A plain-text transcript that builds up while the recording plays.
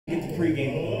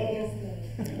pregame.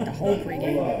 The whole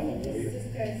pregame.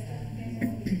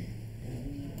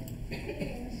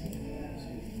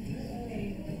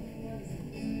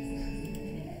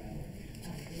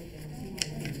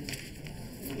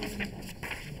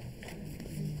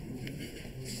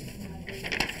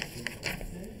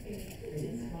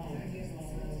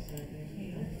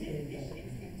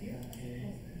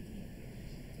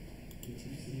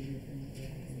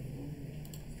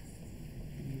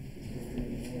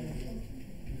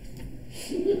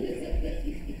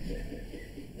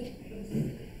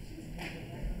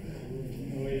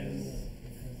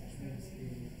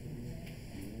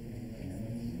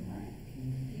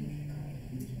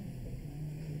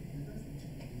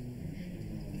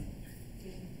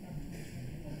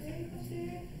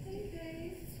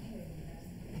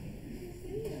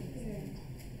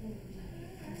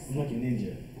 I'm like a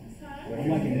ninja. I'm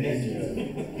like a ninja.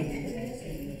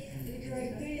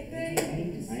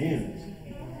 I am.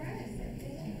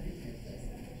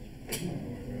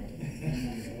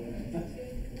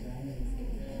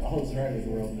 All's right with the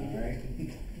world now, right?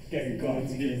 Got your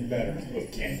cogs getting better.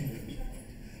 Okay.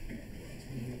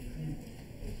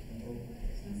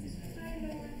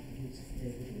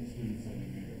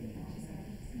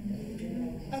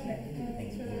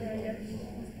 Thanks for the reminder.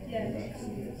 Yeah. Okay.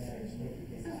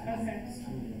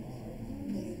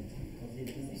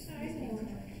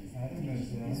 I don't mess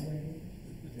around.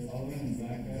 I'll run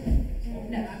back up.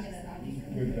 No, I'm gonna not be.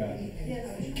 Good pass. Yes,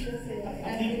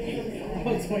 I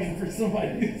was waiting for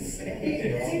somebody to say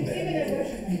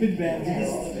it. Good bad.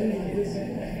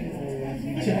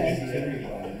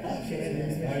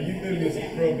 How you doing, Mr.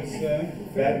 Probus?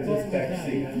 Baptist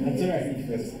backseat. That's all right.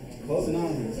 That's closing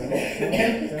on.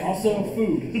 Also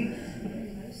food.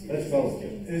 That's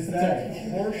fellowship. Is that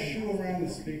horseshoe around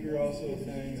the speaker also a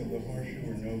thing of the horseshoe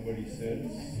where nobody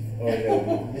sits? Oh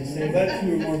yeah. That's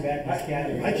who are more Baptist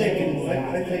gathering. I'm taking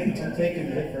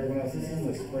it for everyone else. This is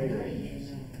the spray range.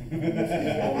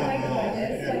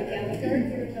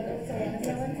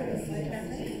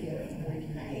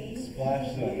 Splash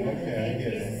zone. Okay, I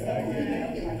get it. I get it.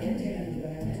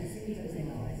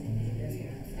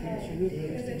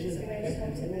 Because it's just the way to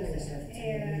come to business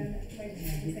and like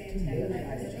saying they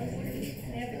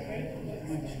have the great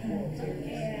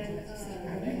and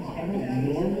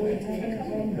Normally,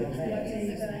 what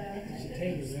is the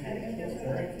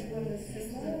on the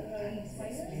symbol of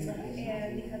spiders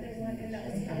and the other one and that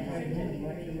was and then the other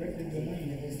one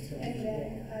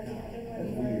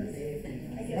was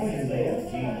I guess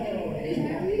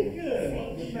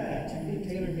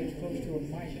Taylor gets close to a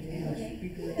mic and the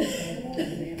speaker.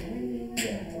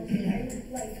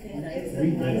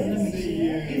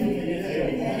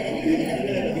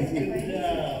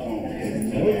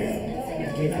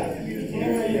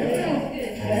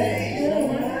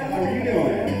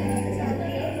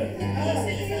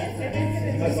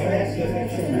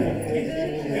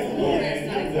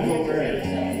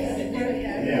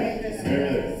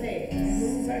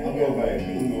 I'll go by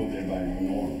Google and by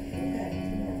Norm.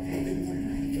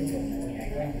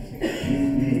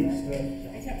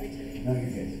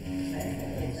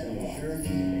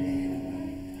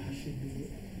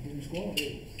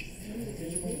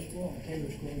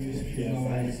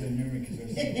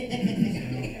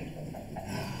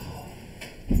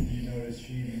 You notice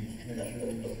cheating, make sure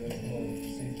there's that whole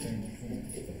seat thing between.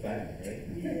 It's a fact, right?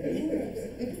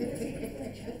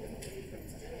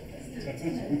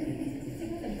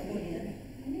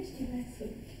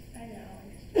 I know.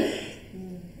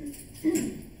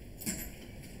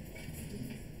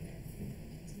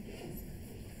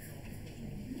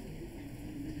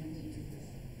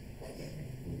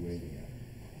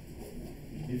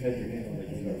 You've had your hand on the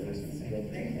guitar since the drum.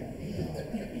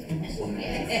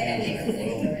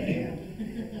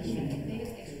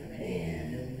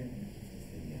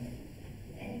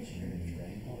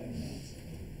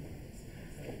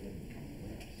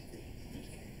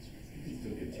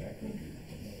 Still get Jack.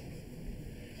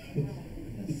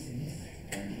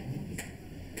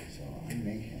 So I'm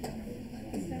making. I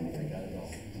got it all.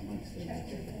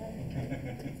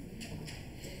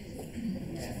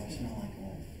 Yeah, I smell like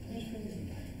home.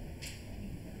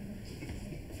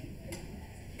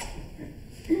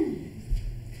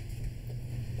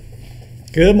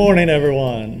 Good morning,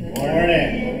 everyone.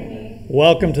 Morning.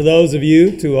 Welcome to those of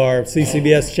you to our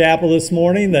CCBS chapel this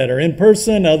morning that are in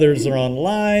person, others are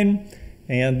online,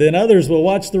 and then others will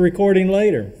watch the recording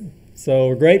later. So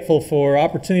we're grateful for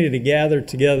opportunity to gather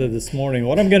together this morning.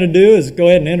 What I'm going to do is go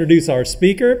ahead and introduce our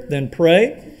speaker, then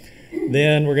pray.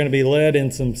 Then we're going to be led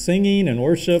in some singing and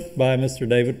worship by Mr.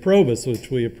 David Probus, which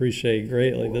we appreciate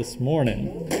greatly this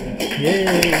morning.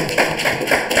 Yay!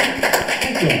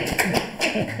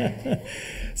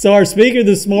 So our speaker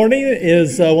this morning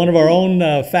is one of our own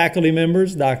faculty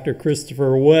members, Dr.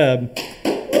 Christopher Webb.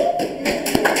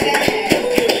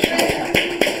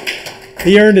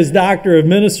 He earned his Doctor of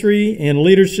Ministry in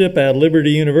Leadership at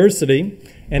Liberty University,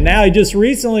 and now he just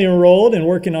recently enrolled and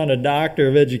working on a Doctor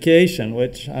of Education,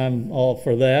 which I'm all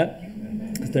for that.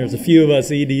 There's a few of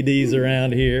us EDDs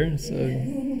around here, so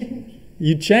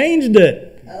you changed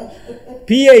it.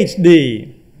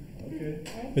 PhD,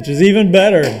 which is even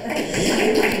better.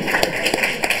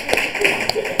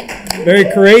 Very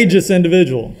courageous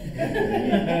individual.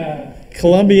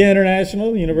 Columbia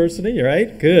International University,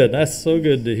 right? Good. That's so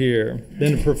good to hear.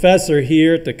 Been a professor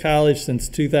here at the college since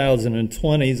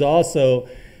 2020. He's also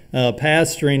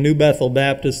pastoring New Bethel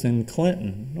Baptist in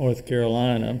Clinton, North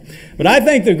Carolina. But I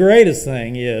think the greatest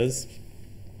thing is,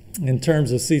 in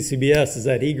terms of CCBS, is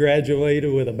that he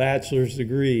graduated with a bachelor's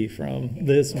degree from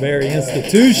this very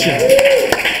institution.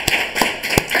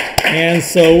 And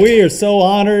so we are so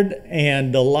honored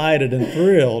and delighted and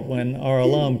thrilled when our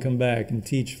alum come back and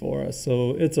teach for us.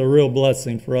 So it's a real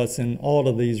blessing for us in all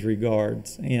of these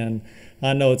regards. And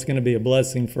I know it's going to be a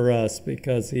blessing for us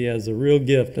because he has a real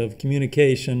gift of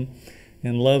communication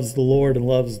and loves the Lord and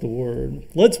loves the Word.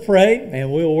 Let's pray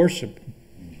and we'll worship.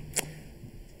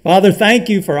 Father, thank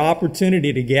you for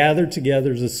opportunity to gather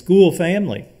together as a school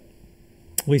family.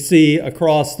 We see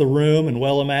across the room and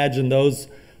well imagine those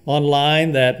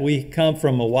online that we come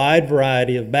from a wide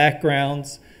variety of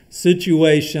backgrounds,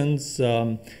 situations,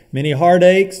 many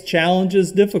heartaches,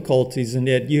 challenges, difficulties, and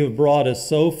yet you have brought us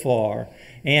so far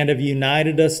and have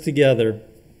united us together.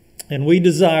 And we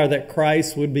desire that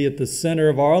Christ would be at the center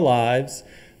of our lives,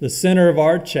 the center of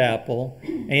our chapel,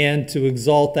 and to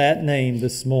exalt that name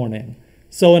this morning.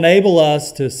 So enable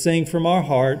us to sing from our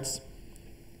hearts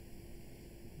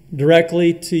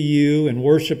directly to you in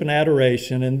worship and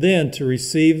adoration, and then to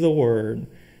receive the word,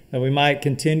 that we might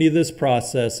continue this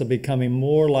process of becoming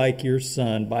more like your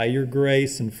Son by your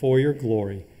grace and for your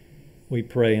glory. We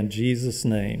pray in Jesus'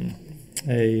 name.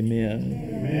 Amen.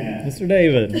 Amen. Mr.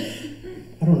 David.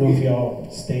 I don't know if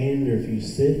y'all stand or if you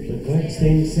sit, but go ahead and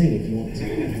stand and sing if you want to.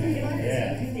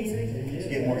 Yeah. Just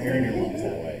get more air in your lungs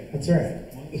that way. That's right.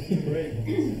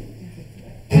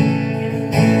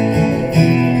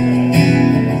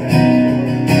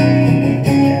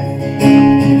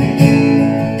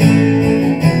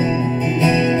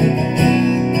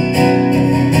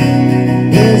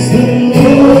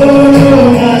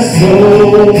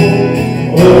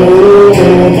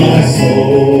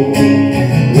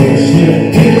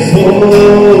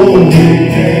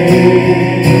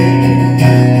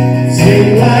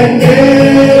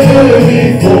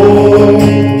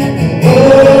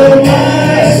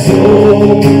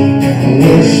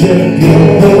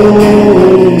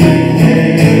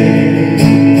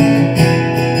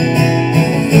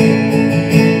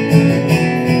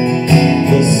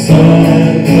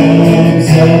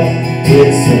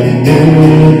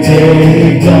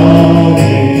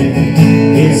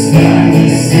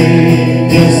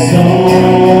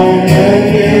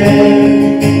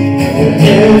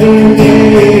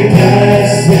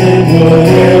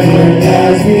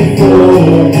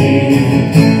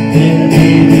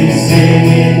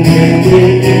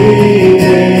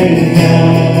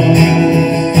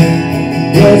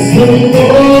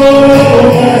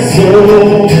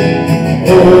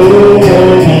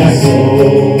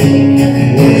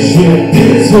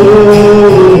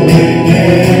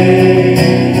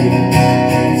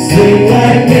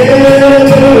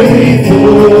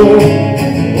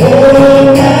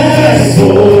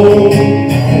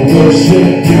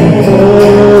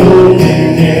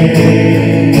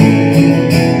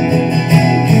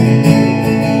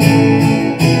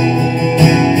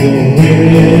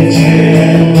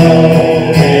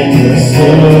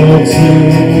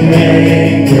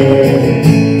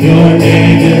 Your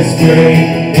name is great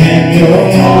and your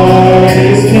heart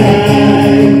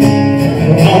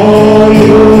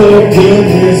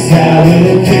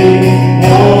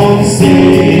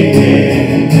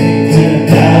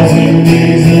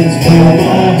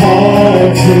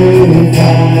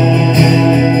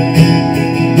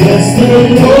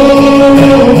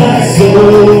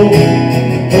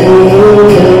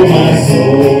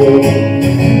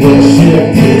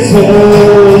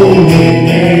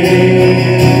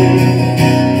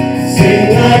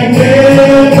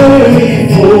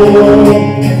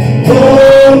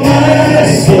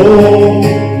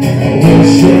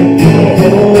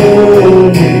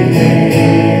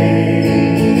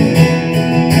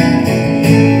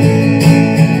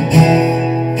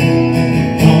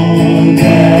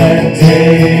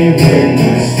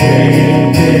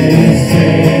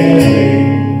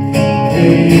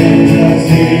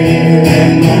near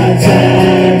and my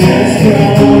time has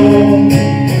come.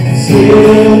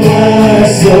 Still my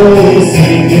soul will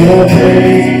sing your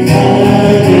praise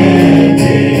unending.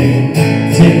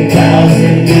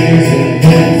 10,000 years and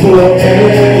then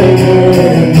forevermore.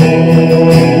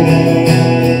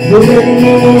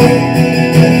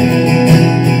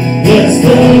 Bless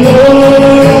the Lord,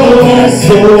 oh my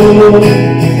soul,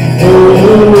 oh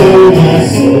my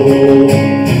soul.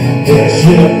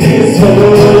 Worship His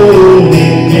holy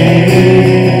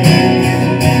name.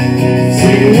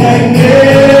 Sing like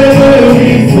never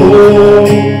before.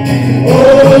 Oh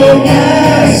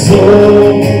my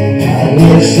soul, I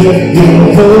worship Your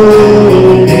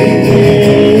holy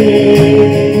name.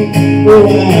 Oh,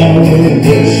 I will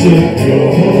worship Your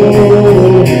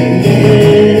holy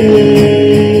name.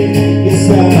 Yes,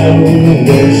 I will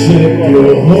worship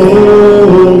Your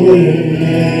holy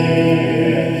name.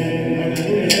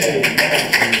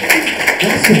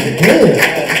 That's so good.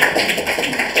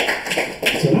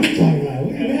 That's what I'm talking about.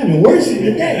 We're having worship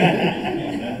today.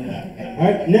 All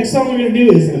right, next song we're going to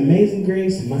do is Amazing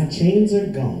Grace, My Chains Are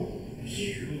Gone.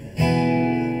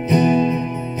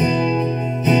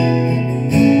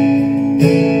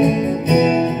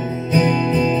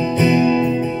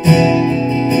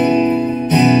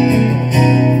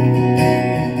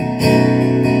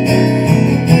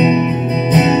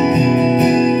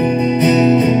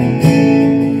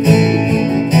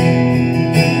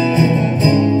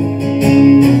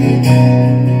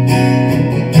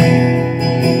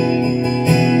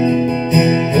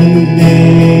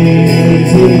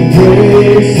 Amazing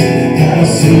grace, how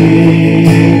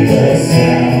sweet the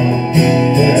sound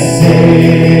that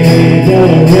saved a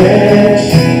wretch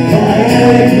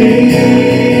like me.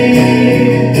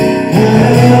 I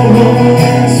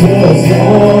once was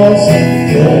lost,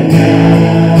 but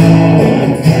now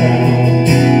I'm found.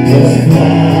 Was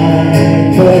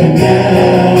blind, but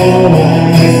now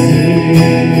I see.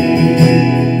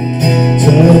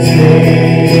 Touch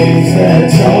things that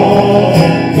taught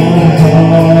my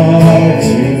heart to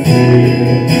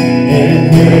fear, and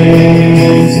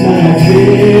grace my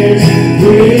fears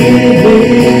relieve.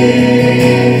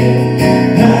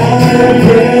 How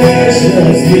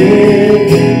precious did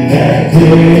that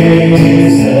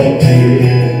grace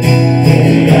appear, in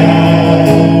the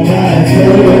hour my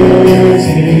thirst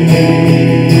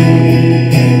relieved.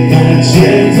 My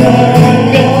chains are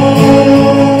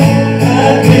gone,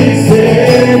 I've been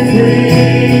set free.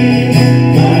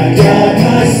 My God,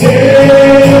 my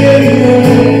Savior,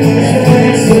 has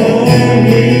ransomed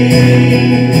me.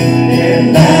 And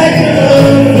like a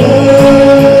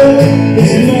flood,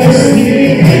 His mercy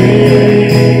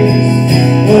reigns.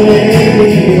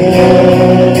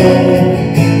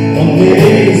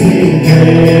 Amazing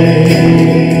grace.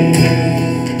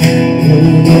 The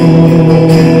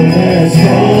Lord has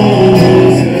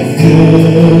promised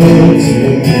good to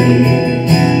me.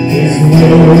 His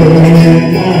word,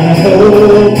 my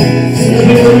hope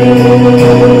secures.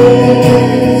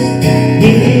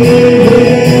 He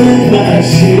is my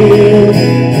shield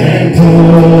and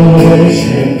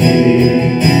portion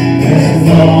here, as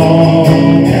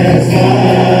long as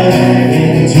life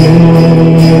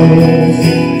endures.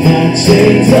 My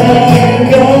chains are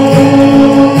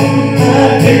gone,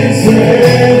 I've been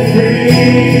set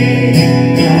free.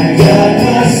 My God,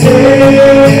 my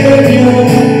Savior,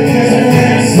 has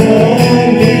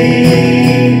ransomed me.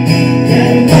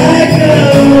 And like a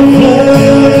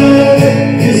flood,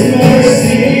 His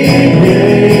mercy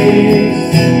reigns.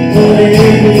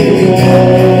 Hallelujah.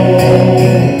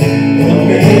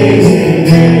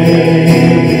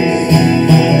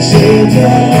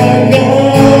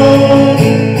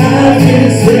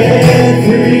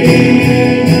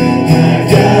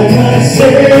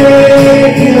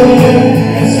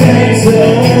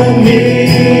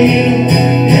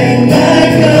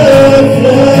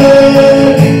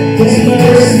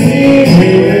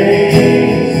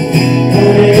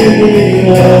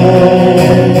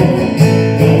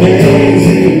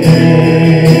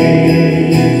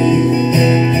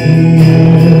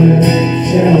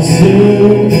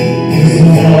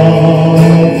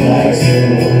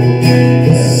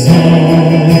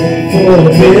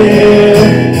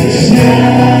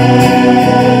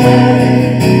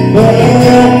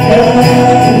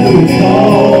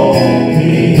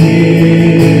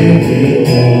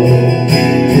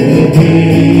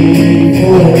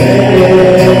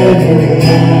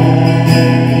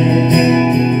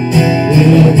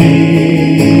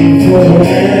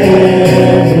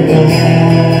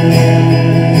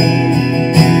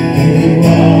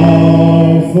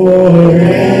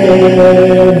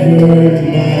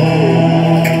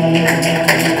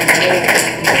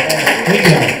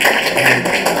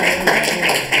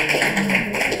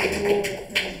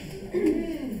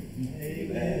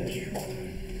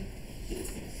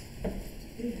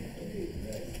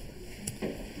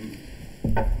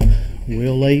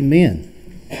 amen.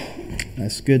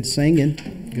 That's good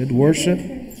singing, good worship.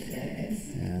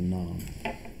 And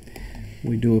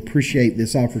we do appreciate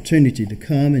this opportunity to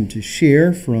come and to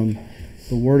share from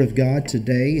the Word of God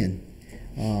today.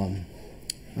 And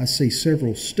I see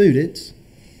several students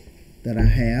that I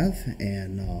have,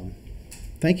 and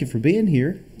thank you for being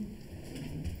here.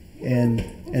 And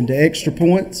the extra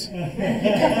points.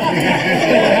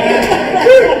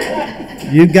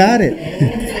 You got it.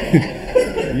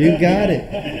 You got it.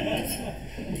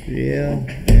 Yeah,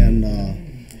 and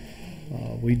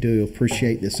we do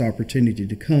appreciate this opportunity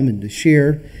to come and to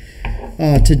share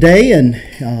today. And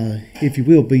if you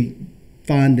will be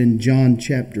finding John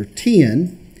chapter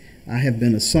 10, I have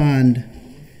been assigned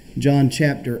John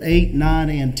chapter 8, 9,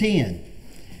 and 10.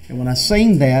 And when I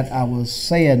seen that, I was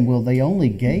saying, well, they only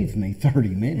gave me 30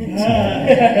 minutes.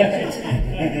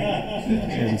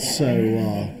 And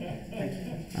so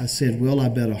I said, well, I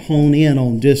better hone in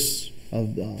on this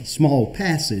small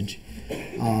passage.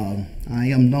 I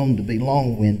am known to be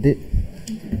long-winded.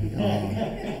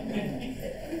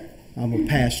 I'm a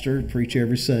pastor, preach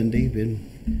every Sunday,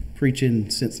 been preaching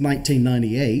since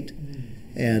 1998.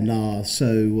 And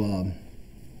so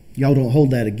y'all don't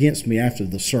hold that against me after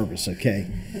the service, okay?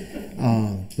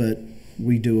 But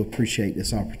we do appreciate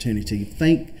this opportunity.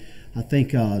 I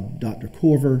think Dr.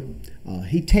 Corver,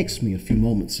 he texted me a few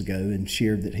moments ago and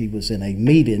shared that he was in a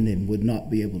meeting and would not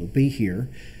be able to be here.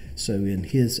 So in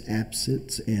his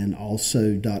absence, and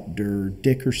also Dr.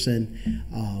 Dickerson,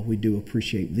 we do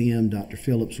appreciate them. Dr.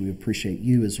 Phillips, we appreciate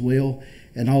you as well.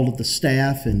 And all of the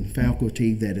staff and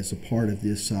faculty that is a part of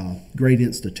this great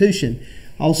institution.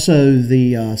 Also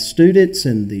the students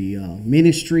and the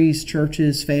ministries,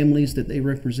 churches, families that they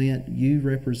represent, you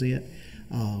represent,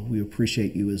 we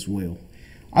appreciate you as well.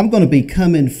 I'm going to be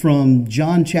coming from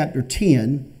John chapter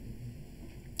 10,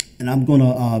 and I'm going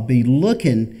to be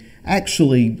looking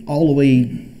actually all the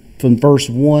way from verse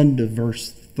 1 to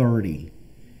verse 30.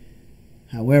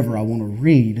 However, I want to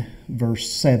read verse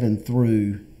 7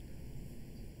 through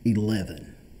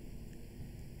 11.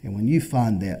 And when you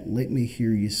find that, let me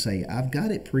hear you say, I've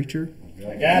got it, preacher. I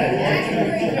got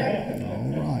it.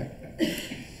 All right.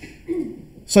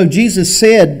 So Jesus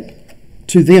said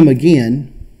to them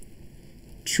again,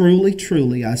 truly,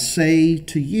 truly, I say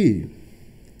to you,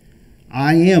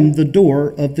 I am the door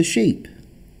of the sheep.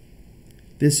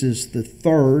 This is the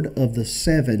third of the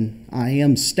 7 I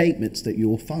am statements that you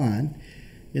will find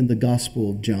in the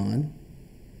Gospel of John.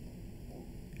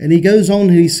 And he goes on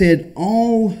and he said,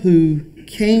 all who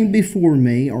came before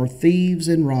me are thieves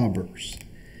and robbers,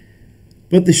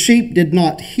 but the sheep did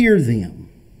not hear them.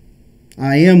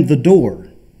 I am the door.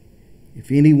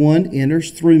 If anyone enters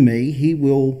through me, he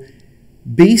will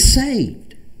be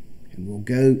saved and will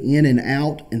go in and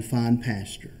out and find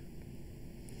pasture.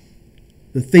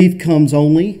 The thief comes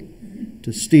only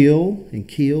to steal and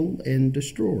kill and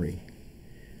destroy.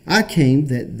 I came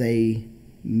that they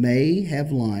may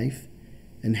have life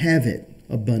and have it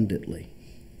abundantly.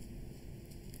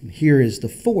 And here is the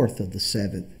fourth of the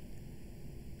 7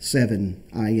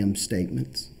 I am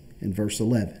statements in verse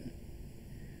 11.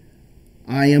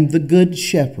 I am the good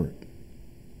shepherd.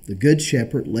 The good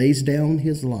shepherd lays down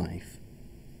his life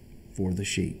for the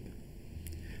sheep.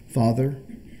 Father,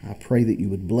 I pray that you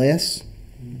would bless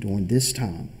during this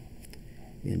time.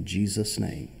 In Jesus'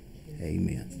 name,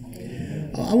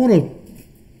 amen. I want to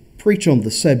preach on the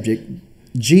subject,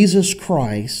 Jesus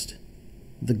Christ,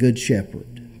 the Good Shepherd.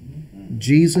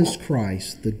 Jesus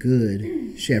Christ, the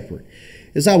Good Shepherd.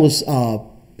 As I was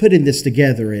putting this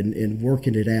together and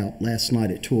working it out last night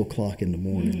at 2 o'clock in the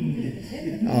morning,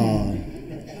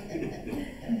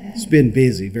 it's been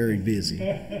busy, very busy.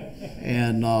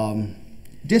 And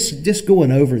just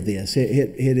going over this,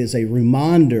 it is a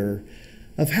reminder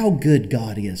of how good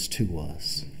God is to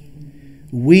us.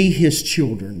 We, his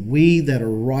children, we that are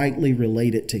rightly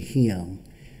related to him,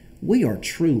 we are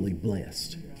truly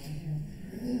blessed.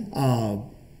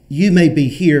 You may be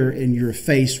here and you're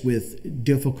faced with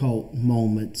difficult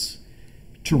moments,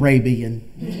 Turabian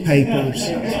papers,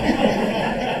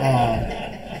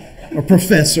 a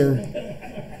professor,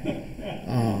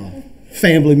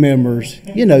 family members,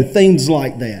 things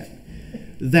like that.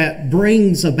 That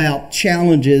brings about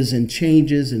challenges and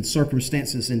changes and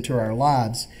circumstances into our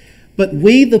lives. But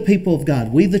we, the people of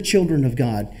God, we, the children of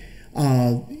God,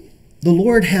 the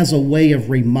Lord has a way of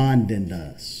reminding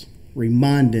us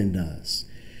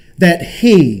that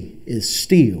he is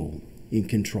still in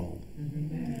control.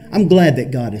 I'm glad that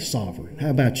God is sovereign.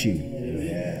 How about you?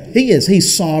 He is.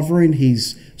 He's sovereign.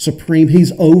 He's supreme.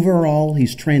 He's over all.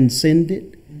 He's transcended.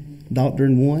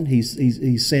 Doctrine 1, he's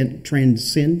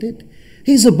transcended.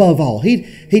 He's above all.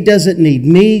 He doesn't need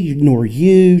me nor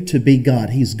you to be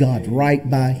God. He's God right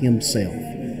by himself.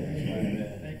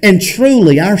 And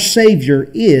truly, our Savior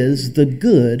is the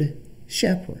Good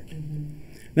Shepherd.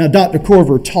 Now, Dr.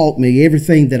 Corver taught me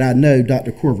everything that I know.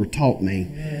 Dr. Corver taught me.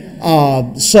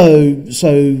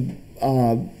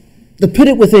 To put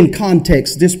it within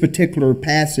context, this particular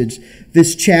passage,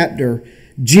 this chapter,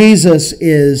 Jesus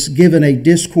is given a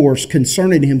discourse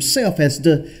concerning himself as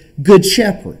the Good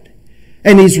Shepherd.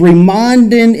 And he's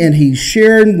reminding and he's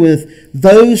sharing with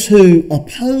those who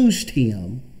opposed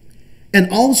him and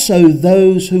also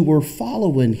those who were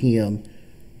following him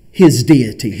his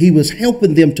deity. He was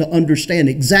helping them to understand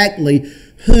exactly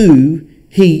who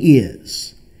he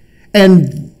is.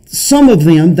 And some of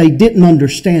them, they didn't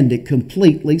understand it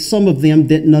completely. Some of them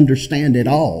didn't understand it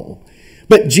all.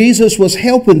 But Jesus was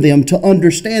helping them to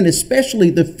understand,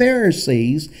 especially the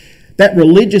Pharisees, that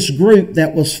religious group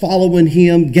that was following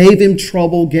him, gave him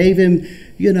trouble, gave him,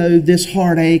 this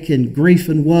heartache and grief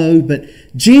and woe. But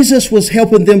Jesus was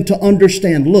helping them to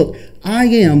understand, look, I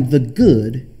am the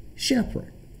Good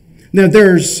Shepherd. Now,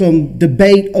 there's some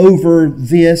debate over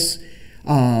this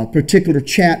particular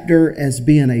chapter as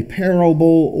being a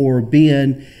parable or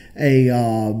being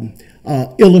a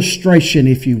illustration,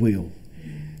 if you will.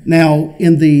 Now,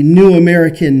 in the New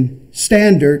American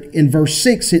Standard, in verse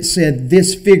 6, it said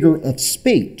this figure of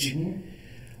speech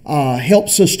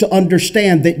helps us to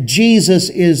understand that Jesus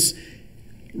is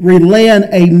relaying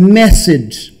a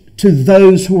message to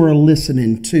those who are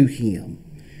listening to him.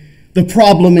 The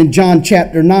problem in John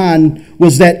chapter 9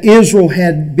 was that Israel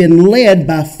had been led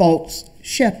by false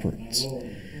shepherds,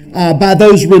 by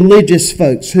those religious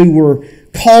folks who were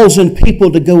causing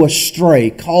people to go astray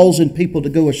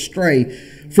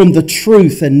from the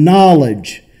truth and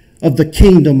knowledge of the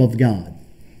kingdom of God.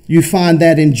 You find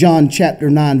that in John chapter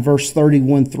 9, verse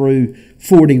 31 through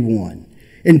 41.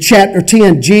 In chapter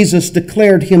 10, Jesus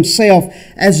declared himself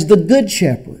as the Good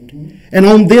Shepherd. And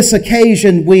on this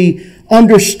occasion, we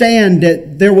understand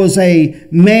that there was a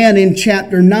man in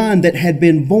chapter 9 that had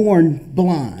been born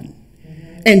blind.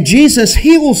 And Jesus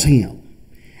heals him.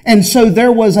 And so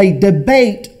there was a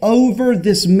debate over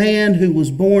this man who was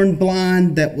born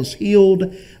blind that was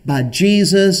healed by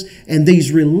Jesus. And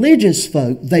these religious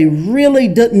folk, they really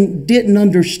didn't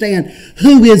understand,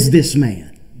 who is this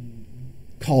man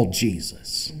called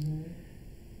Jesus?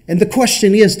 And the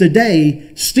question is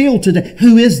still today,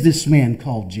 who is this man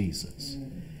called Jesus?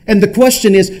 And the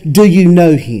question is, do you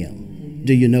know him?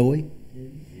 Do you know him?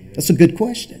 That's a good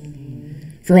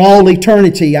question. For all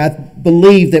eternity, I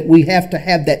believe that we have to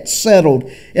have that settled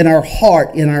in our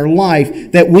heart, in our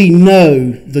life, that we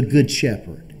know the Good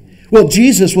Shepherd. Well,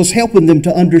 Jesus was helping them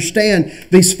to understand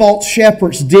these false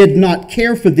shepherds did not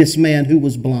care for this man who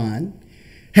was blind,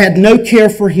 had no care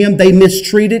for him. They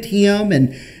mistreated him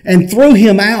and threw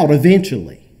him out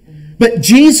eventually. But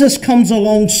Jesus comes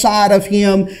alongside of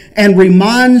him and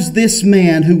reminds this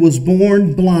man who was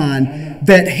born blind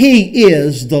that he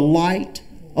is the light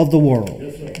of the world.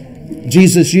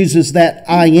 Jesus uses that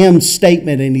I am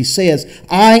statement and he says,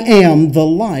 I am the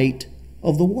light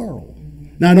of the world.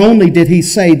 Not only did he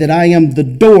say that I am the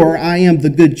door, I am the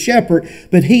Good Shepherd,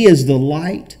 but he is the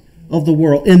light of the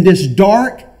world. In this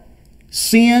dark,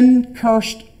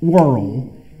 sin-cursed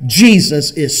world,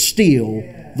 Jesus is still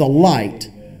the light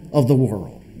of the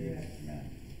world.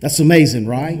 That's amazing,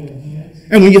 right?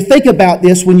 And when you think about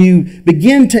this, when you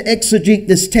begin to exegete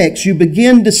this text, you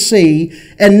begin to see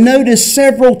and notice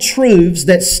several truths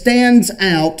that stands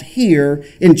out here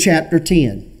in chapter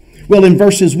 10. Well, in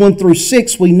verses 1 through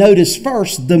 6, we notice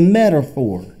first the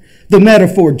metaphor. The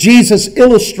metaphor. Jesus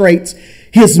illustrates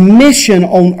his mission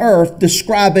on earth,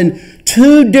 describing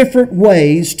two different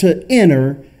ways to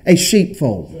enter a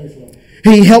sheepfold.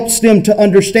 He helps them to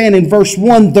understand in verse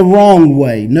 1 the wrong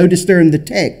way. Notice there in the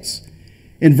text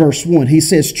in verse 1, he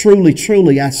says, truly,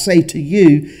 truly, I say to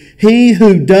you, he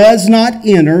who does not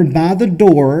enter by the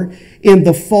door in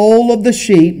the fold of the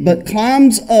sheep, but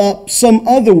climbs up some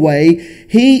other way,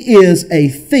 he is a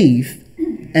thief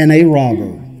and a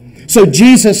robber. So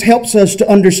Jesus helps us to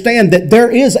understand that there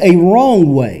is a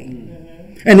wrong way.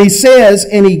 And he says,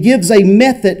 and he gives a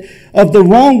method of the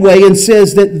wrong way and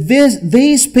says that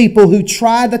these people who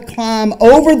try to climb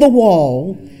over the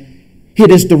wall,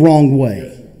 it is the wrong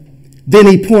way. Then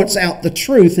he points out the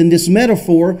truth in this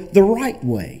metaphor, the right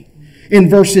way. In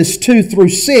verses 2 through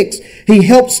 6, he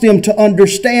helps them to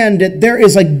understand that there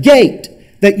is a gate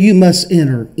that you must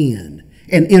enter in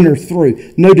and enter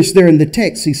through. Notice there in the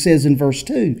text, he says in verse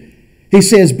 2, he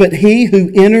says, but he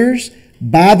who enters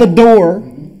by the door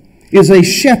is a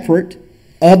shepherd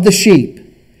of the sheep.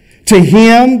 To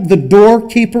him the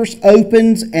doorkeeper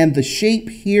opens, and the sheep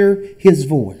hear his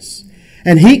voice.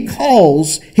 And he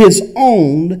calls his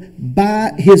own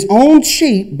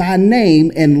sheep by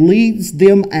name and leads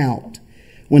them out.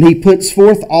 When he puts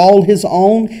forth all his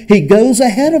own, he goes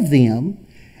ahead of them,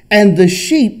 and the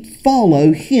sheep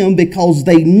follow him because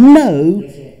they know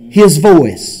his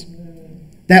voice.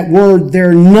 That word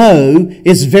there, know,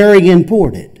 is very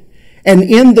important. And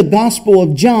in the Gospel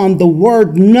of John, the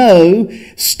word know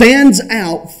stands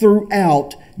out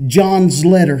throughout John's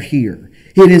letter here.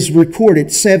 It is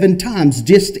recorded 7 times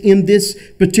just in this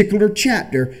particular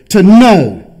chapter. To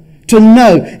know. To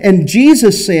know. And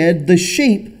Jesus said the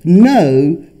sheep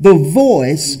know the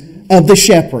voice of the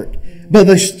shepherd, but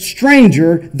the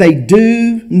stranger they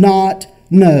do not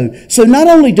know. So not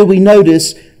only do we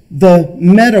notice the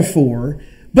metaphor,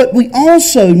 but we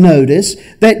also notice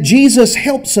that Jesus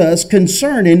helps us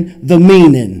concerning the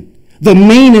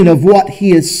meaning of what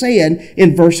he is saying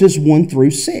in verses 1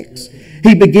 through 6.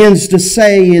 He begins to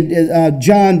say,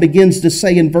 John begins to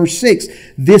say in verse 6,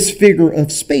 this figure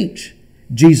of speech.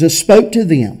 Jesus spoke to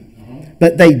them,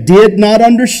 but they did not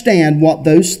understand what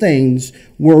those things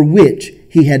were which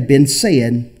he had been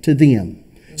saying to them.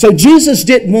 So Jesus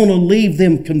didn't want to leave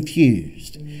them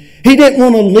confused. He didn't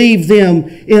want to leave them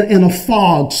in a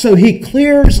fog. So he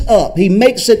clears up. He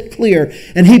makes it clear.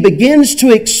 And he begins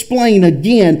to explain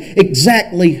again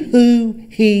exactly who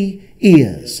he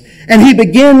is. And he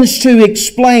begins to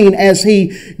explain as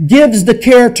he gives the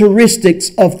characteristics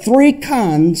of 3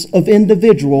 kinds of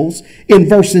individuals in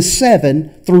verses 7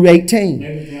 through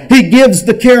 18. He gives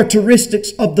the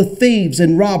characteristics of the thieves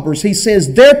and robbers. He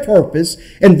says their purpose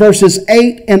in verses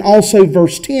 8 and also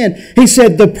verse 10. He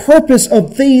said the purpose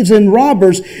of thieves and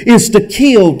robbers is to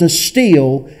kill, to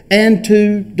steal, and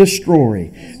to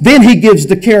destroy. Then he gives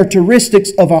the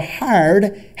characteristics of a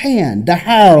hired hand, the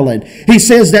hireling. He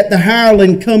says that the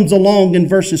hireling comes along in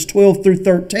verses 12 through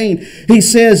 13. He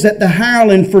says that the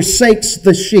hireling forsakes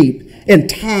the sheep in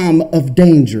time of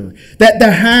danger. That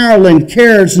the hireling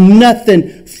cares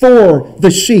nothing for the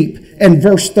sheep in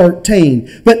verse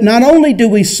 13. But not only do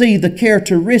we see the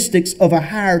characteristics of a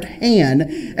hired hand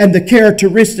and the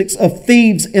characteristics of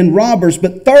thieves and robbers,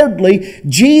 but thirdly,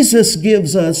 Jesus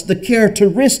gives us the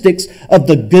characteristics of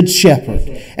the Good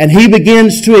Shepherd. And he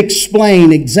begins to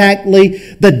explain exactly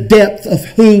the depth of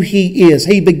who he is.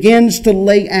 He begins to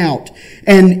lay out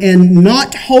and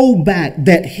not hold back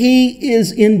that he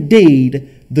is indeed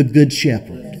the Good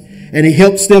Shepherd. And he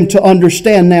helps them to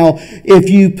understand. Now, if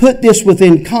you put this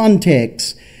within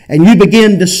context and you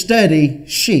begin to study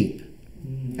sheep.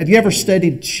 Have you ever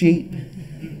studied sheep?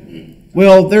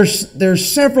 Well, there's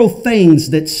several things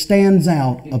that stands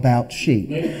out about sheep.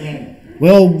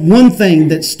 Well, one thing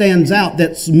that stands out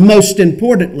that's most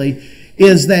importantly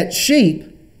is that sheep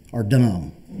are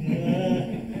dumb.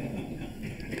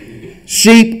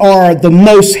 Sheep are the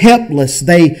most helpless.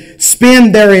 They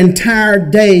spend their entire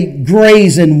day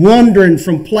grazing, wandering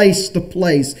from place to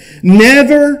place,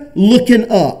 never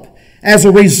looking up. As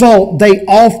a result, they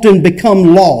often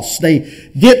become lost. They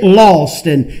get lost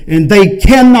and they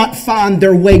cannot find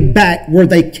their way back where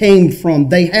they came from.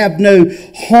 They have no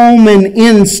homing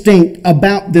instinct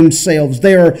about themselves.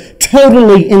 They are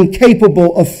totally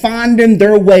incapable of finding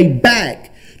their way back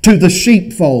to the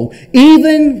sheepfold,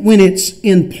 even when it's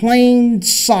in plain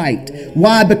sight.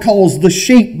 Why? Because the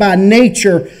sheep by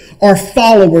nature are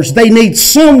followers. They need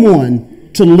someone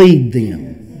to lead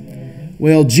them.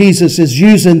 Well, Jesus is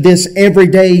using this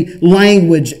everyday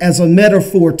language as a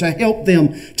metaphor to help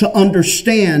them to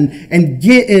understand, and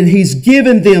he's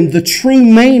given them the true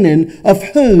meaning of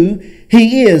who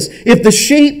he is. If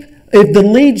the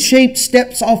lead sheep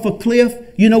steps off a cliff,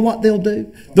 you know what they'll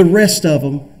do? The rest of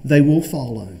them, they will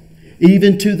follow.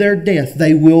 Even to their death,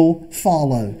 they will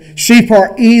follow. Sheep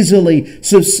are easily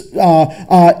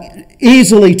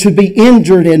to be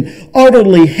injured and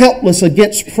utterly helpless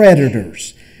against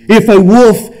predators. If a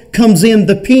wolf comes in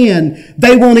the pen,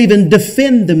 they won't even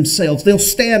defend themselves. They'll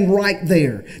stand right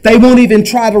there. They won't even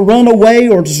try to run away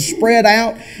or to spread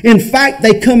out. In fact,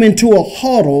 they come into a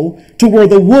huddle to where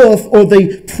the wolf or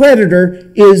the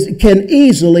predator can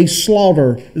easily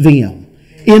slaughter them.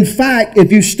 In fact,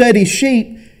 if you study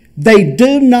sheep, they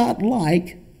do not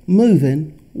like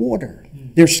moving water.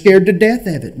 They're scared to death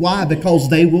of it. Why? Because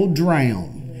they will drown.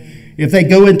 If they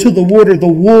go into the water, the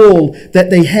wool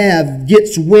that they have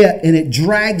gets wet and it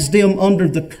drags them under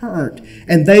the current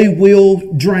and they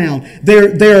will drown.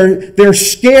 They're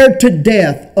scared to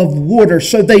death of water,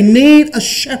 so they need a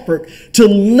shepherd to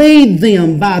lead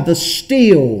them by the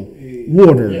still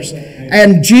waters.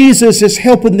 And Jesus is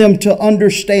helping them to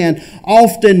understand.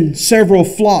 Often several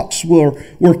flocks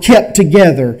were kept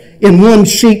together in one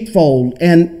sheepfold.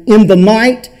 And in the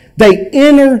night, they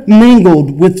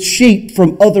intermingled with sheep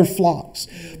from other flocks.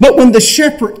 But when the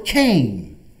shepherd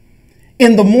came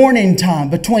in the morning time,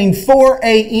 between 4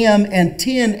 a.m. and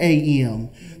 10 a.m.,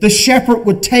 the shepherd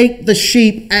would take the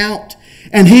sheep out,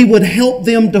 and he would help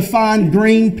them to find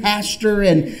green pasture,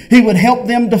 and he would help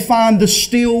them to find the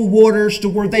still waters to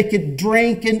where they could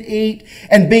drink and eat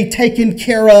and be taken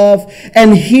care of.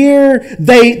 And here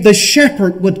the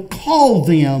shepherd would call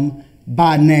them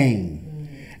by name.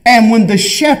 And when the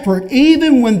shepherd,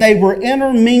 even when they were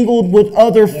intermingled with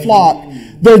other flock,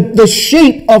 the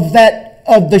sheep of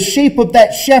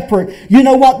that shepherd, you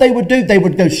know what they would do? They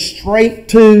would go straight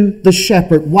to the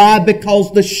shepherd. Why?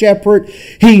 Because the shepherd,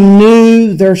 he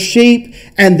knew their sheep,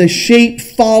 and the sheep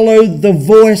followed the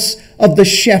voice of the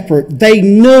shepherd. They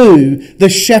knew the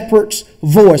shepherd's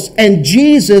voice. And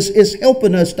Jesus is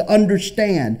helping us to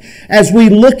understand. As we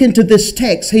look into this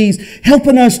text, he's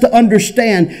helping us to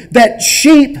understand that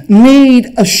sheep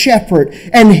need a shepherd.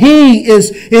 And he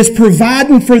is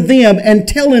providing for them and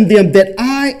telling them that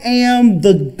I am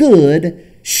the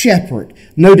good shepherd.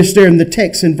 Notice there in the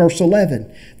text in verse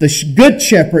 11, the good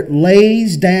shepherd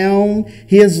lays down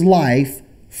his life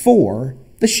for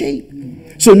the sheep.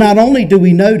 So not only do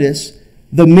we notice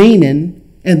the meaning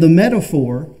and the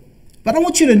metaphor, but I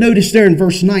want you to notice there in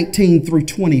verse 19 through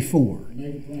 24.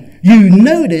 You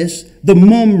notice the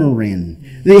murmuring.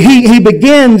 He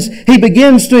begins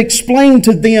to explain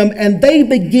to them, and they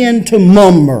begin to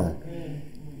murmur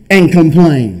and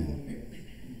complain.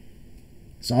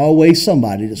 It's always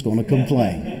somebody that's going to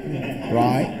complain,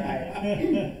 right?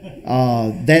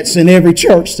 That's in every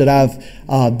church that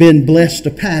I've been blessed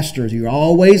to pastor. You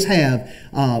always have,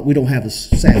 we don't have a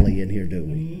Sally in here, do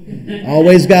we?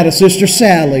 Always got a Sister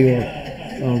Sally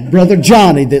or Brother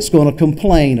Johnny that's going to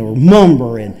complain or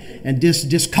mumber and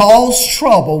just cause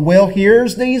trouble. Well,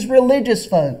 here's these religious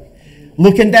folk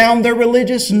looking down their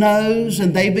religious nose,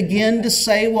 and they begin to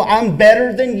say, well, I'm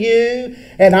better than you,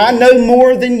 and I know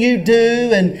more than you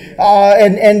do,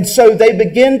 and so they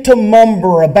begin to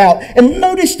mumble about. And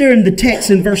notice there in the text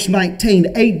in verse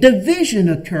 19, a division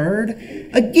occurred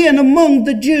again among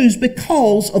the Jews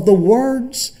because of the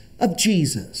words of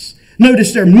Jesus.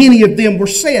 Notice there many of them were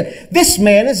saying, this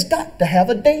man has got to have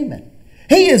a demon.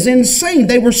 He is insane.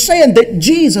 They were saying that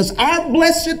Jesus, our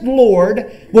blessed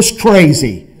Lord, was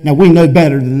crazy. Now, we know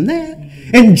better than that.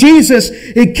 And Jesus,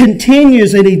 it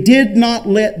continues, and he did not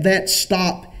let that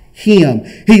stop him.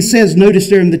 He says, notice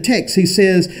there in the text, he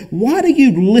says, why do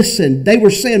you listen? They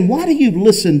were saying, why do you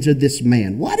listen to this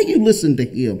man? Why do you listen to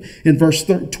him? In verse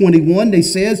 21, they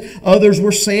says, others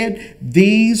were saying,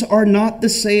 these are not the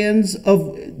sayings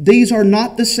of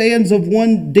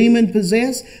one demon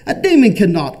possessed. A demon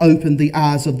cannot open the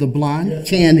eyes of the blind,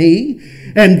 can he?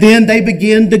 And then they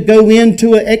begin to go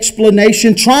into an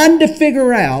explanation, trying to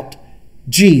figure out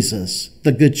Jesus,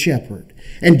 the Good Shepherd.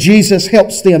 And Jesus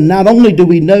helps them. Not only do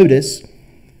we notice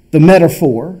the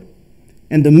metaphor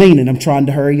and the meaning, I'm trying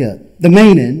to hurry up, the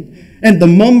meaning and the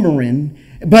murmuring,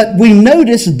 but we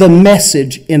notice the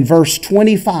message in verse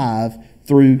 25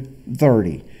 through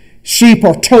 30. Sheep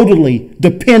are totally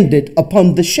dependent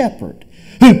upon the shepherd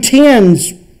who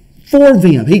tends for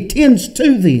them. He tends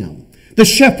to them. The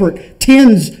shepherd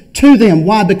tends to them.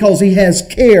 Why? Because he has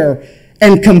care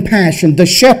and compassion. The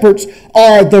shepherds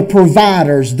are the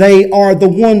providers. They are the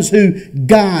ones who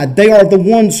guide. They are the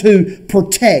ones who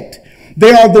protect.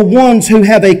 They are the ones who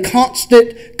have a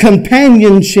constant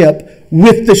companionship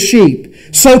with the sheep.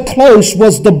 So close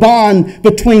was the bond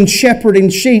between shepherd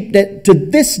and sheep that to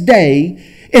this day,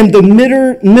 in the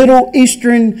Middle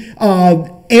Eastern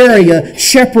area,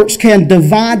 shepherds can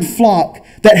divide flock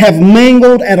that have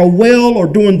mingled at a well or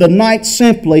during the night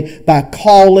simply by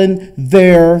calling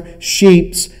their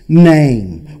sheep's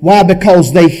name. Why?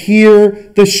 Because they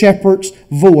hear the shepherd's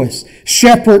voice.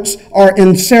 Shepherds are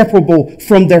inseparable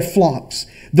from their flocks.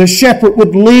 The shepherd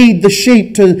would lead the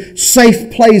sheep to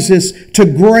safe places to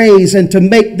graze and to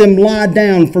make them lie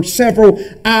down for several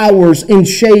hours in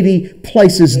shady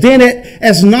places. Then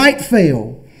as night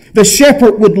fell, the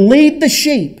shepherd would lead the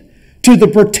sheep to the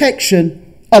protection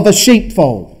of a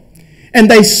sheepfold. And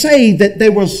they say that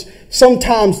there was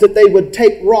sometimes that they would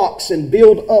take rocks and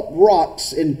build up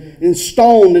rocks in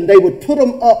stone, and they would put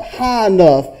them up high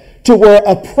enough to where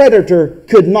a predator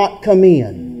could not come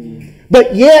in.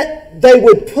 But yet they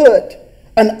would put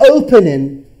an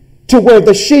opening to where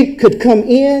the sheep could come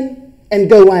in and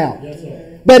go out.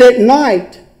 But at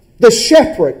night, the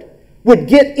shepherd would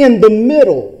get in the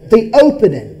middle, the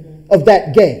opening of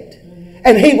that gate.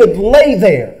 and he would lay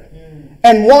there.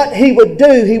 And what he would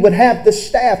do, he would have the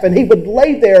staff and he would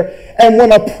lay there. And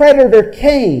when a predator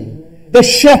came, the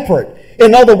shepherd,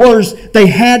 in other words, they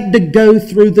had to go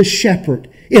through the shepherd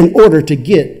in order to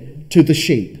get to the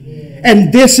sheep.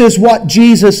 And this is what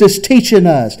Jesus is teaching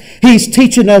us. He's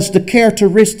teaching us the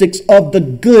characteristics of the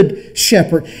good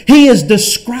shepherd. He is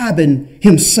describing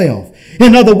himself.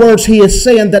 In other words, he is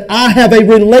saying that I have a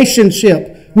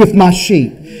relationship with my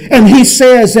sheep. And he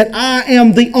says that I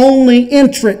am the only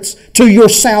entrance to your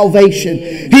salvation.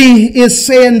 He is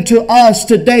saying to us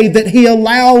today that he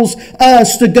allows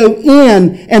us to go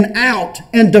in and out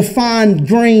and to find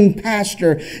green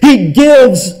pasture. He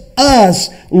gives us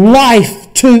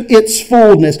life to its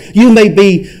fullness. You may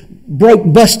be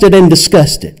broke, busted, and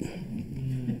disgusted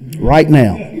right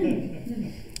now.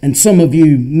 And some of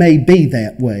you may be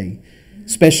that way,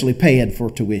 especially paying for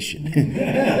tuition.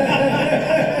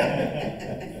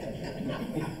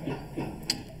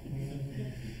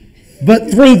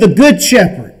 But through the Good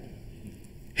Shepherd,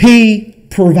 he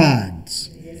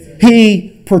provides.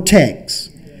 He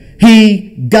protects.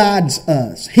 He guides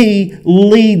us. He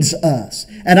leads us.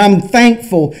 And I'm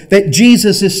thankful that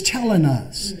Jesus is telling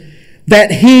us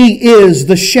that he is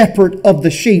the shepherd of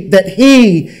the sheep, that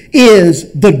he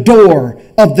is the door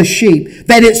of the sheep,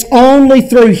 that it's only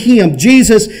through him.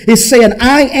 Jesus is saying,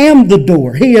 I am the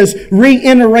door. He is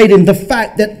reiterating the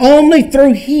fact that only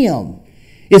through him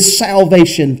is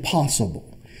salvation possible.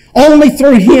 Only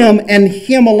through him and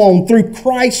him alone, through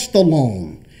Christ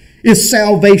alone, is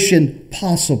salvation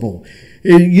possible.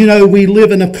 You know, we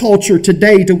live in a culture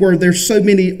today to where there's so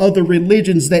many other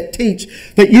religions that teach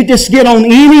that you just get on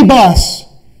any bus,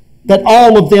 that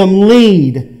all of them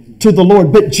lead to the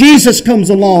Lord. But Jesus comes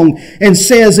along and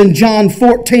says in John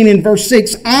 14 and verse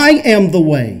 6, I am the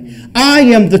way. I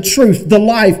am the truth, the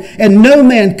life, and no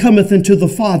man cometh unto the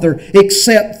Father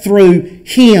except through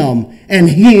him and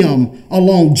him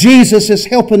alone. Jesus is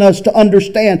helping us to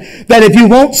understand that if you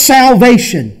want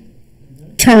salvation,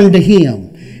 turn to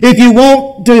him. If you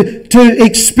want to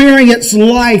experience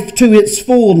life to its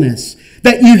fullness,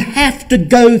 that you have to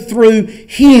go through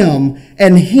him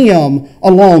and him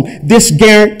alone. This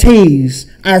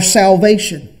guarantees our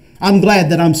salvation. I'm glad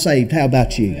that I'm saved. How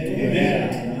about you? Amen.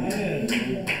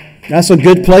 That's a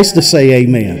good place to say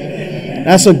amen.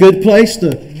 That's a good place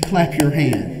to clap your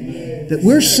hand. That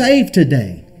we're saved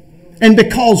today. And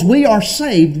because we are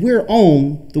saved, we're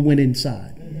on the winning side.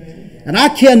 And I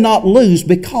cannot lose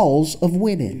because of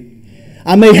winning.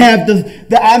 I may have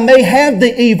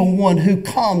the evil one who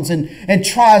comes and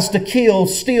tries to kill,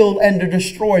 steal, and to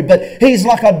destroy, but he's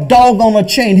like a dog on a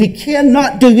chain. He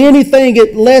cannot do anything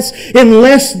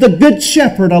unless the Good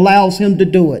Shepherd allows him to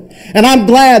do it. And I'm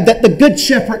glad that the Good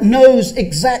Shepherd knows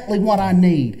exactly what I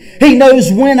need. He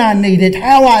knows when I need it,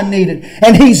 how I need it,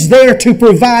 and he's there to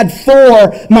provide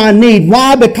for my need.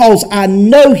 Why? Because I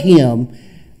know him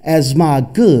as my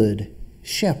Good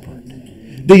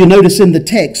Shepherd. Do you notice in the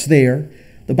text there,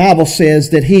 the Bible says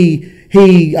that he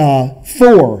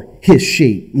for his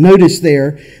sheep. Notice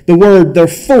there, the word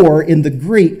therefore in the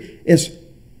Greek is,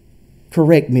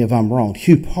 correct me if I'm wrong,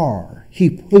 hupar.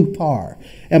 Hupar.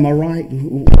 Am I right?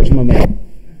 Where's my man?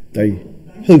 There you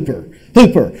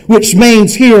Hooper, which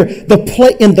means here in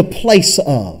the place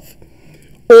of,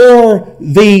 or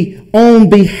the on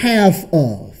behalf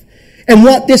of. And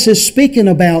what this is speaking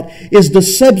about is the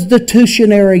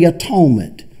substitutionary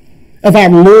atonement of our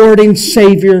Lord and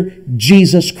Savior,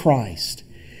 Jesus Christ.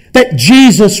 That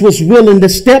Jesus was willing to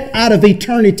step out of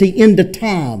eternity into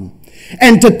time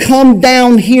and to come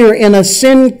down here in a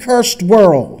sin-cursed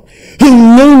world,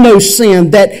 who knew no sin,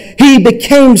 that he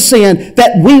became sin,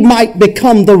 that we might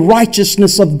become the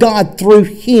righteousness of God through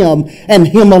him and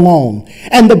him alone.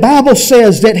 And the Bible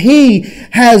says that he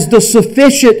has the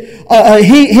sufficient,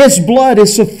 his blood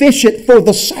is sufficient for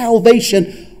the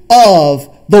salvation of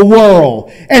the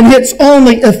world. And it's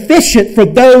only efficient for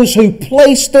those who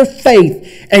place their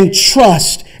faith and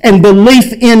trust and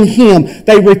belief in him.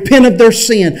 They repent of their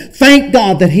sin. Thank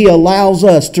God that he allows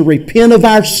us to repent of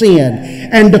our sin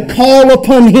and to call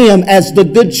upon him as the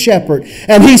Good Shepherd.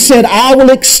 And he said, I will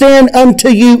extend unto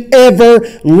you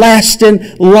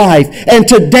everlasting life. And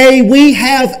today we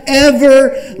have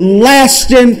everlasting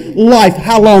life.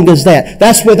 How long is that?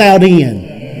 That's without end.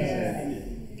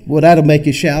 Well, that'll make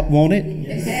you shout, won't it?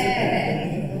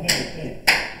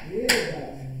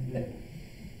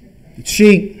 The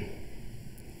sheep,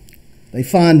 they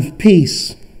find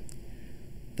peace.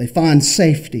 They find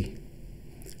safety.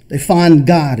 They find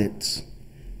guidance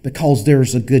because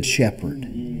there's a good shepherd.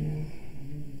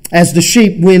 As the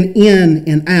sheep went in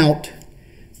and out,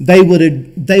 they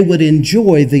would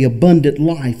enjoy the abundant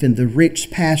life and the rich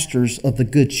pastures of the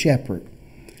Good Shepherd,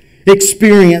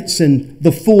 experiencing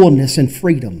the fullness and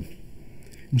freedom.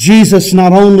 Jesus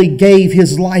not only gave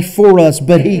His life for us,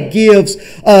 but He gives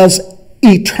us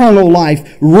eternal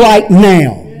life right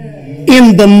now,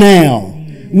 in the now.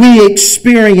 We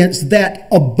experience that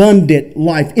abundant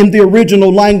life. In the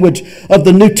original language of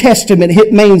the New Testament,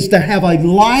 it means to have a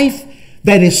life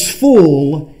that is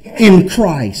full in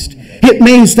Christ. It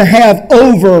means to have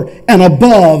over and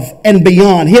above and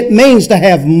beyond. It means to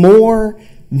have more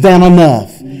than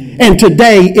enough. And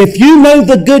today, if you know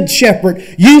the Good Shepherd,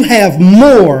 you have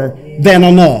more than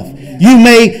enough. You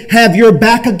may have your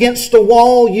back against the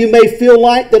wall. You may feel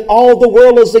like that all the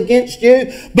world is against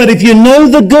you. But if you know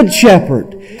the Good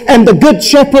Shepherd, and the Good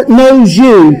Shepherd knows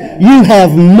you, you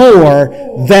have more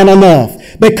than enough.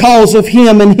 Because of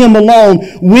Him and Him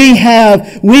alone, we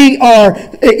are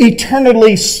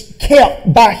eternally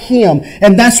kept by Him.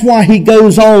 And that's why He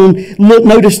goes on. Look,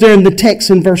 notice there in the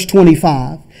text in verse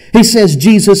 25. He says,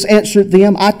 Jesus answered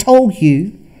them, I told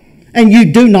you, and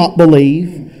you do not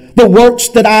believe. The works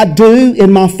that I do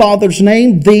in my Father's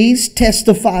name, these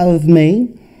testify of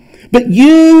me. But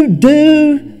you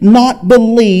do not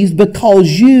believe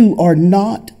because you are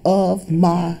not of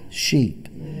my sheep.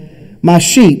 My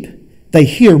sheep, they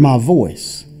hear my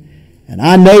voice, and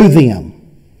I know them,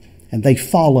 and they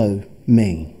follow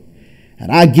me.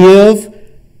 And I give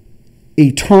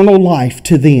eternal life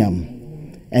to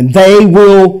them, and they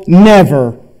will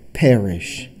never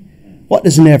perish. What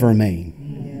does never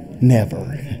mean?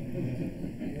 Never.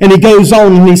 And he goes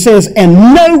on and he says, and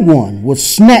no one will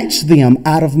snatch them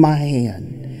out of my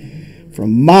hand.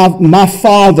 From my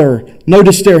Father,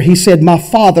 notice there he said, my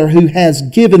Father who has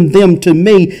given them to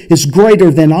me is greater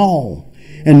than all.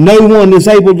 And no one is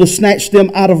able to snatch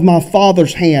them out of my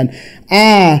Father's hand.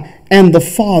 I and the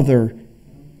Father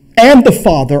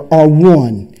are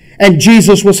one. And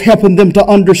Jesus was helping them to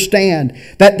understand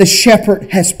that the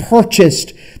shepherd has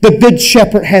purchased, the Good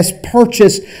Shepherd has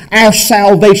purchased our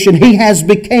salvation. He has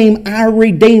become our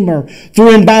Redeemer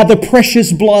through and by the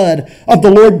precious blood of the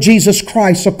Lord Jesus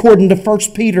Christ, according to 1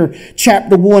 Peter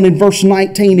chapter 1 and verse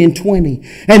 19 and 20.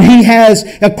 And He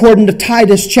has, according to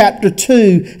Titus chapter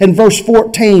 2 and verse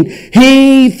 14,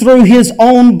 He through His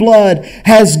own blood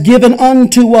has given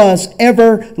unto us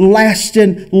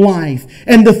everlasting life.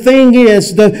 And the thing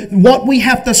is, what we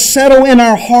have to settle in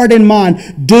our heart and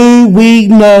mind, do we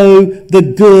know the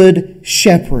Good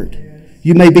Shepherd?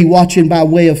 You may be watching by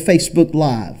way of Facebook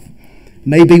Live,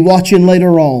 may be watching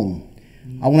later on.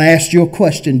 I want to ask you a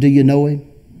question. Do you know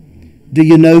Him? Do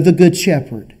you know the Good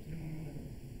Shepherd?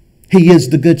 He is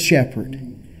the Good Shepherd.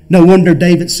 No wonder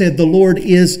David said, the Lord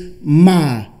is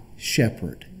my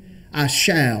shepherd. I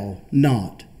shall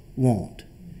not want.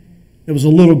 There was a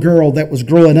little girl that was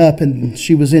growing up, and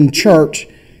she was in church,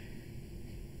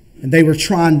 and they were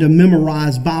trying to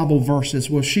memorize Bible verses.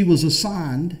 Well, she was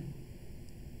assigned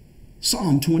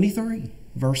Psalm 23,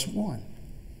 verse 1.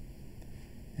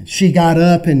 And she got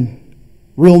up and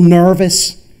real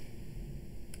nervous,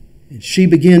 and she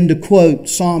began to quote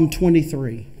Psalm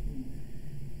 23.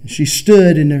 And she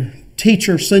stood, and her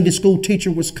teacher, Sunday school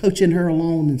teacher, was coaching her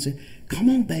along and said, come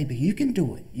on, baby, you can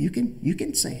do it. You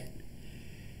can say it.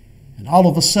 And all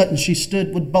of a sudden she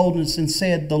stood with boldness and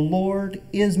said, the Lord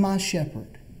is my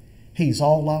shepherd. He's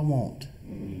all I want.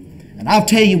 And I'll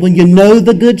tell you, when you know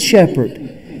the Good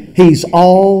Shepherd, He's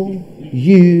all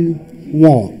you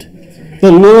want.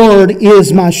 The Lord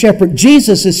is my shepherd.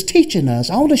 Jesus is teaching us.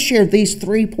 I want to share these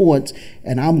 3 points,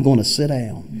 and I'm going to sit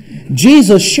down.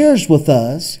 Jesus shares with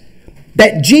us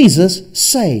that Jesus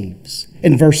saves.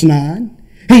 In verse 9,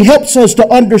 He helps us to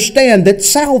understand that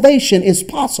salvation is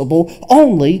possible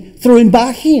only through and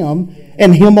by Him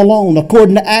and Him alone.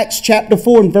 According to Acts chapter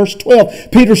 4 and verse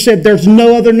 12, Peter said, there's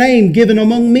no other name given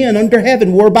among men under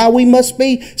heaven whereby we must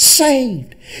be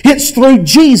saved. It's through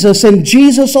Jesus and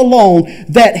Jesus alone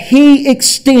that He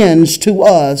extends to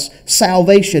us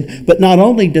salvation. But not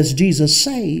only does Jesus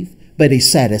save, but He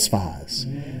satisfies.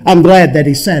 I'm glad that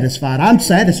He's satisfied. I'm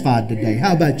satisfied today.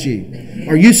 How about you?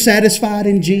 Are you satisfied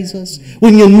in Jesus?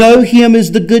 When you know Him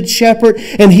as the Good Shepherd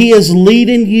and He is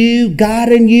leading you,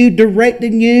 guiding you,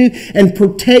 directing you, and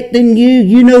protecting you,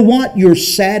 you know what? You're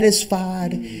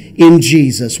satisfied in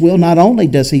Jesus. Well, not only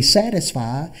does He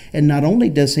satisfy and not only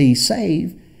does He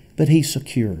save, but He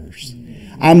secures.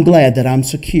 I'm glad that I'm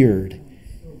secured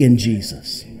in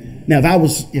Jesus. Now,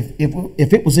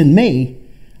 if it was in me,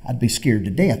 I'd be scared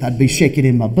to death. I'd be shaking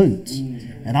in my boots.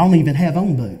 And I don't even have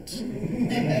on boots.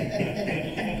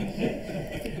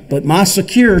 But my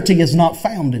security is not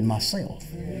found in myself.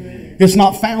 It's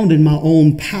not found in my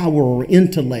own power or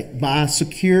intellect. My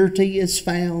security is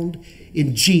found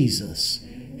in Jesus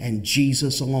and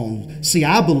Jesus alone. See,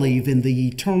 I believe in the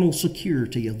eternal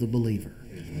security of the believer.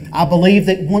 I believe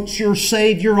that once you're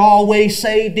saved, you're always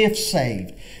saved if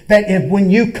saved. That if when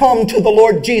you come to the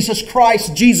Lord Jesus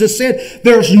Christ, Jesus said,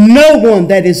 there's no one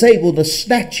that is able to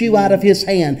snatch you out of His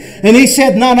hand. And He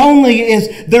said, not only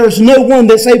is there's no one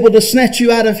that's able to snatch you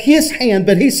out of His hand,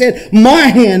 but He said, my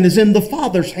hand is in the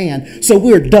Father's hand. So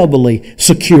we're doubly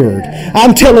secured.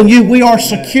 I'm telling you, we are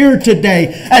secured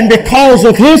today. And because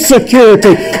of His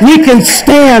security, we can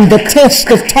stand the test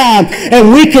of time.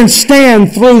 And we can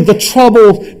stand through the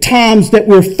troubled times that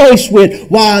we're faced with.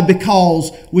 Why?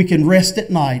 Because we can rest at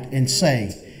night and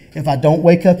say, if I don't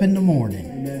wake up in the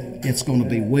morning, it's going to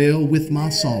be well with my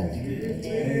soul.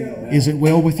 Is it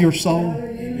well with your soul?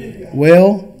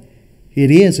 Well, it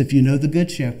is if you know the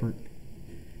Good Shepherd.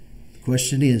 The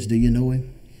question is, do you know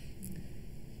Him?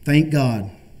 Thank God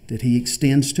that He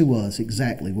extends to us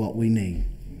exactly what we need.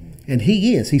 And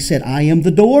He is. He said, I am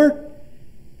the door.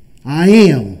 I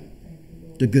am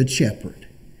the Good Shepherd.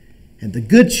 And the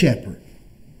Good Shepherd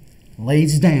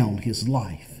lays down His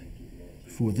life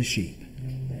for the sheep.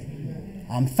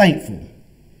 I'm thankful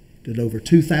that over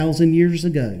 2,000 years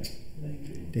ago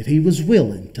that He was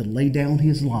willing to lay down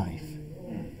His life.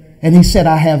 And He said,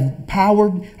 I have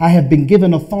been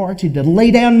given authority to lay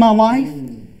down my life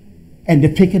and to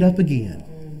pick it up again.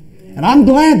 And I'm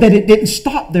glad that it didn't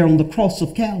stop there on the cross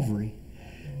of Calvary.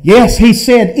 Yes, He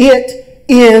said, it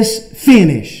is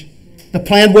finished. The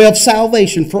planned way of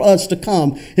salvation for us to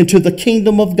come into the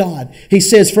kingdom of God. He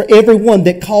says, for everyone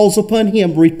that calls upon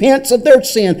Him, repents of their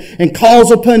sin and calls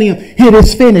upon Him, it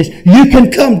is finished. You can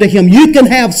come to Him. You can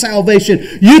have salvation.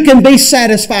 You can be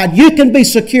satisfied. You can be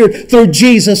secured through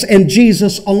Jesus and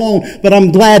Jesus alone. But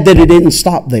I'm glad that it didn't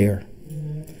stop there.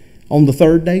 On the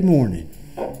third day morning,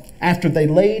 after they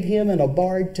laid Him in a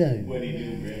borrowed tomb,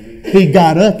 He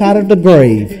got up out of the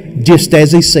grave just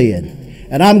as He said.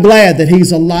 And I'm glad that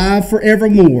He's alive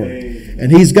forevermore.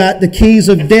 And He's got the keys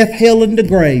of death, hell, and the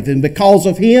grave. And because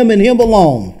of Him and Him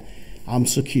alone, I'm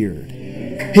secured.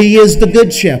 He is the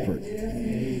Good Shepherd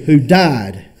who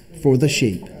died for the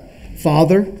sheep.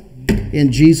 Father,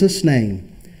 in Jesus'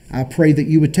 name, I pray that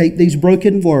You would take these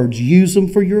broken words, use them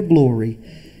for Your glory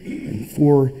and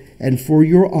for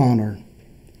Your honor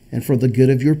and for the good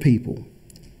of Your people.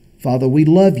 Father, we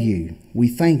love You. We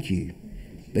thank You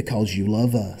because You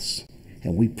love us.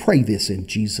 And we pray this in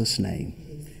Jesus' name.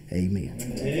 Amen.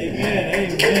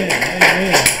 Amen. Amen.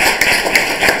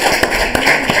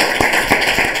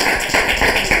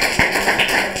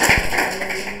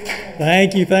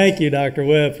 Amen. Thank you, Dr.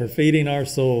 Webb, for feeding our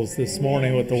souls this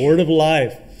morning with the Word of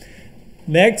Life.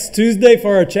 Next Tuesday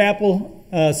for our chapel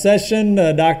session,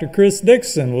 Dr. Chris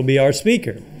Dixon will be our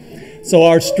speaker. So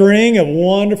our string of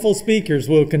wonderful speakers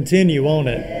will continue, won't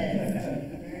it?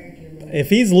 If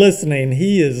he's listening,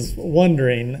 he is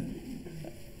wondering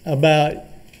about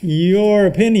your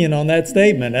opinion on that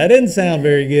statement. That didn't sound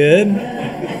very good.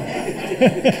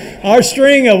 Our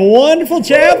string of wonderful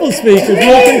chapel speakers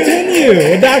will continue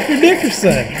with Dr.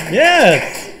 Dickerson.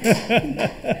 Yes.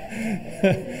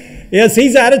 Yes,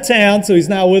 he's out of town, so he's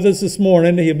not with us this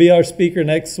morning. He'll be our speaker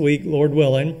next week, Lord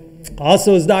willing.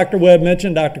 Also, as Dr. Webb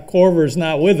mentioned, Dr. Corver is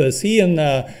not with us. He and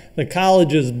the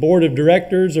college's board of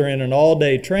directors are in an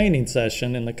all-day training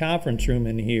session in the conference room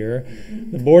in here.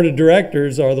 The board of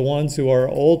directors are the ones who are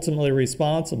ultimately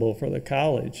responsible for the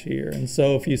college here. And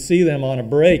so if you see them on a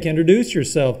break, introduce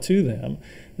yourself to them.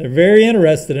 They're very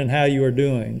interested in how you are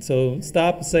doing. So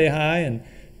stop and say hi and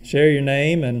share your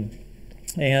name and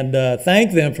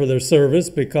thank them for their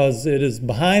service, because it is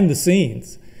behind the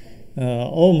scenes.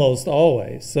 Almost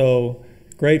always. So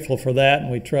grateful for that, and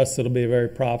we trust it'll be a very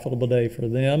profitable day for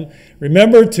them.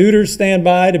 Remember, tutors stand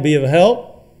by to be of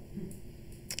help.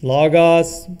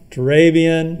 Logos,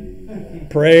 Turabian,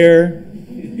 prayer.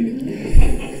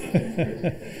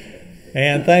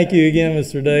 And thank you again,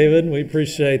 Mr. David. We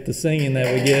appreciate the singing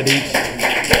that we get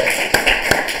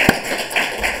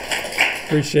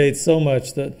appreciate so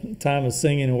much the time of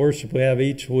singing and worship we have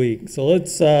each week. So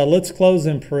let's close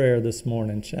in prayer this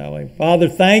morning, shall we? Father,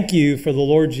 thank You for the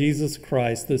Lord Jesus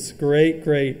Christ, this great,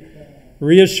 great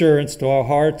reassurance to our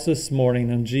hearts this morning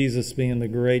on Jesus being the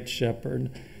great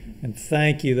shepherd. And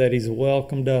thank You that He's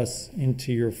welcomed us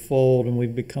into Your fold and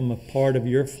we've become a part of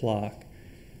Your flock.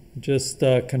 Just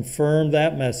confirm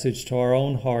that message to our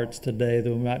own hearts today, that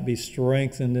we might be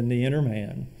strengthened in the inner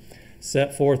man,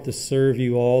 set forth to serve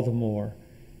You all the more.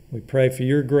 We pray for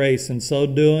Your grace in so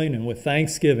doing, and with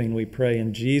thanksgiving we pray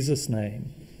in Jesus'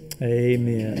 name.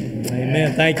 Amen.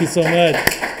 Amen. Thank you so much.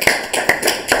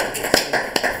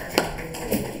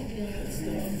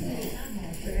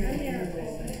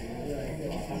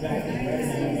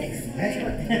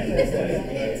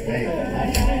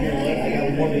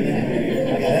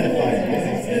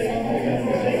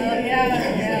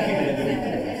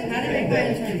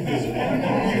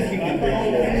 my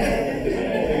turn.